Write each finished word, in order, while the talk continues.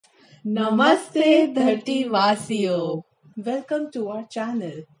Namaste Dharti Vasio. Welcome to our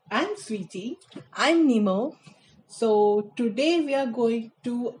channel. I'm Sweetie. I'm Nemo. So today we are going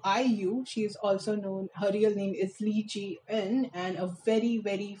to IU. She is also known, her real name is Lee Ji-in, and a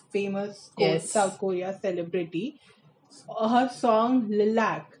very famous South Korea celebrity. Her song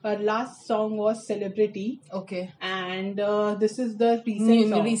Lilac, her last song was Celebrity. Okay. And this is the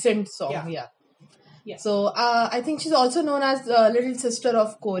Recent song. Yeah. So I think she's also known as Little Sister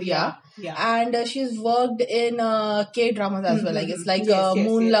of Korea. Yeah. And she's worked in K-dramas as well, I guess, like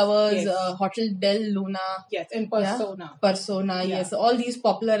Moon Lovers, Hotel Del Luna. Yes, and Persona. Persona, yes. All these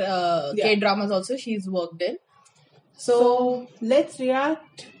popular K-dramas also she's worked in. So let's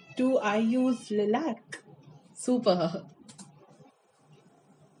react to IU's Lilac. Super.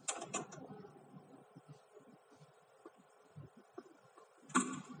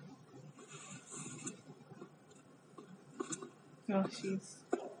 Oh,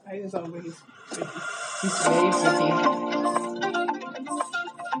 IU's always pretty. She's very pretty.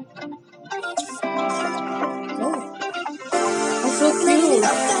 Oh, that's so cute.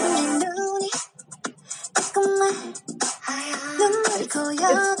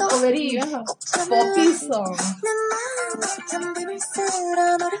 It's a very poppy song.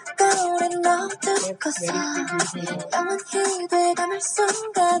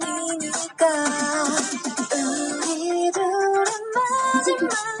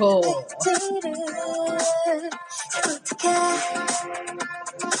 Oh.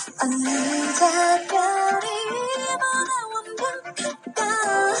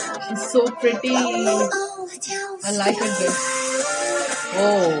 She's so pretty. I like her dress.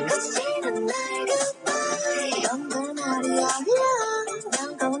 Oh.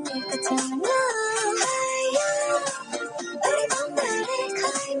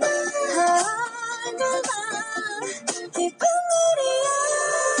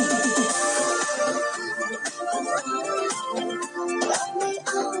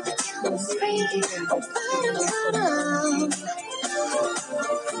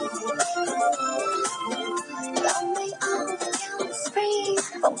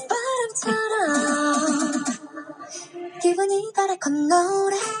 기분이 달아건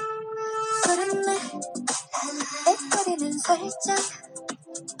노래 소리내 애거리는 살짝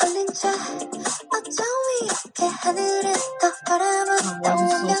얼린 척 어쩜 이렇게 하늘에 더 바람은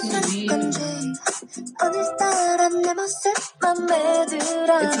오면 건지 오늘따라 내 모습 맘에 들어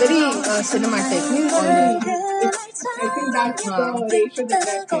It's very cinematic. I think that's the ratio that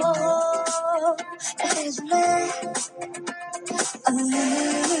해줄래 오늘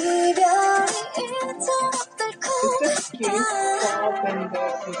이별이 좀 어떨까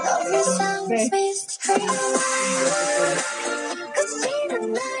Every song is mystery 끝이는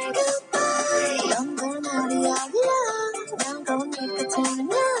날 goodbye 연결머리 알려 반가운 네 끝에는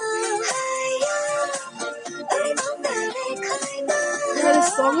The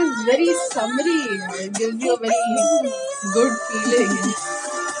song is very summery. It gives you a very good feeling.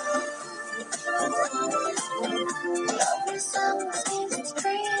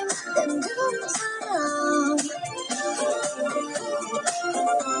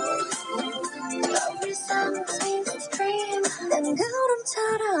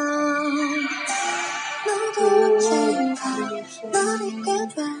 너도 언젠가 널 잊게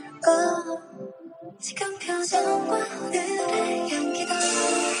될까 지금 표정과 오늘의 향기도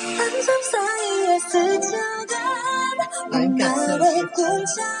한숨 사이에 스쳐간 나의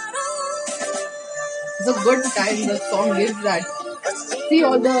꿈처럼 It's a good time the song gives that. See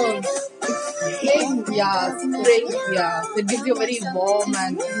all the spring, so it gives you a very warm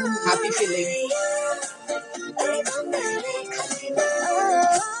and happy feeling.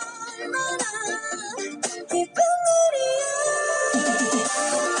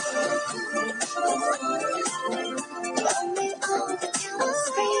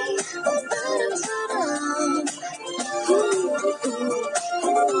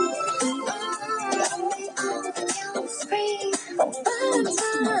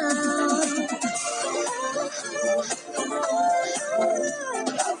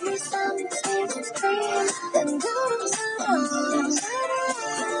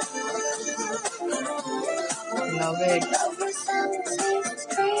 Love it.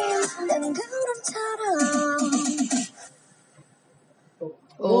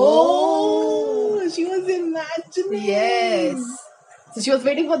 Oh, she was imagining. Yes. So she was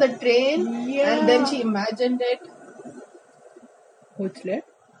waiting for the train and then she imagined it. What's left?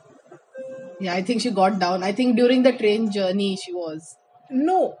 Yeah, I think she got down. I think during the train journey she was.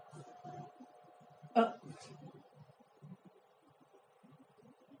 No.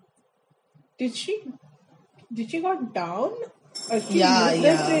 Did she got down? She Yeah, missed the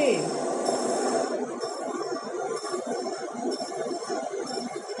yeah. train.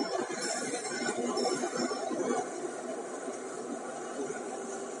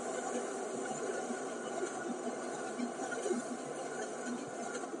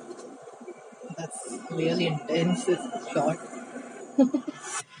 That's really intense, this shot.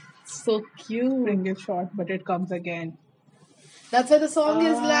 So cute. Spring is short, but it comes again. That's why the song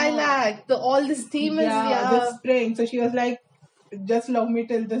is Ah, Lilac. All this theme is, yeah, the yeah. spring. So she was like, just love me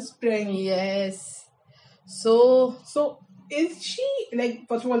till the spring. Yes. So So is she like,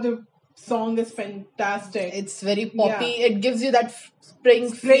 first of all, the song is fantastic. it's very poppy. Yeah. It gives you that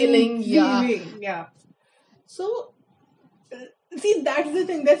spring feeling. Yeah. feeling. Yeah. So see, that's the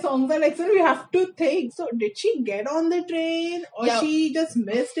thing. Their songs are like, so we have to think. So did she get on the train, or Yeah. she just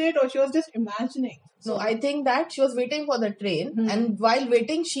missed it, or she was just imagining? No, So I think that she was waiting for the train, Hmm. and while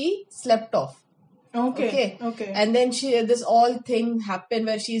waiting, she slept off. okay. And then this all thing happened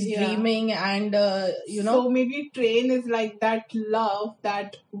where she's Yeah. dreaming, and So maybe train is like that love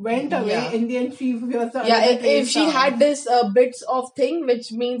that went away. Yeah. In the end, she was the yeah. another train If she sound. had this bits of thing,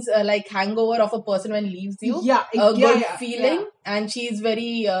 which means like hangover of a person when leaves you, Yeah, a yeah, good yeah, feeling, yeah. and she's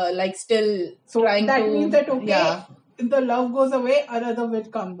very like still So trying that to. means that okay, Yeah. if the love goes away, another will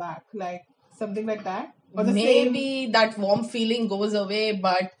come back, like something like that, or the Maybe same, that warm feeling goes away,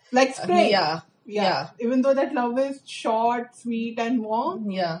 but like spring. yeah. Even though that love is short, sweet, and warm,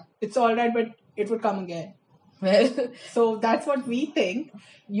 Yeah. it's all right, but it would come again. Well, So that's what we think.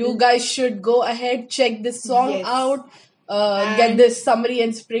 you guys should go ahead, check this song Yes. out, And- get this summery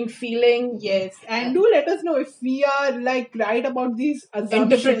and spring feeling. Yes, and do let us know if we are like right about these assumptions.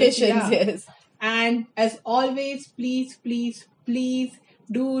 Interpretations, Yeah. yes. And as always, please, please, please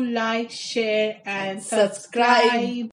do like, share, and Subscribe. subscribe.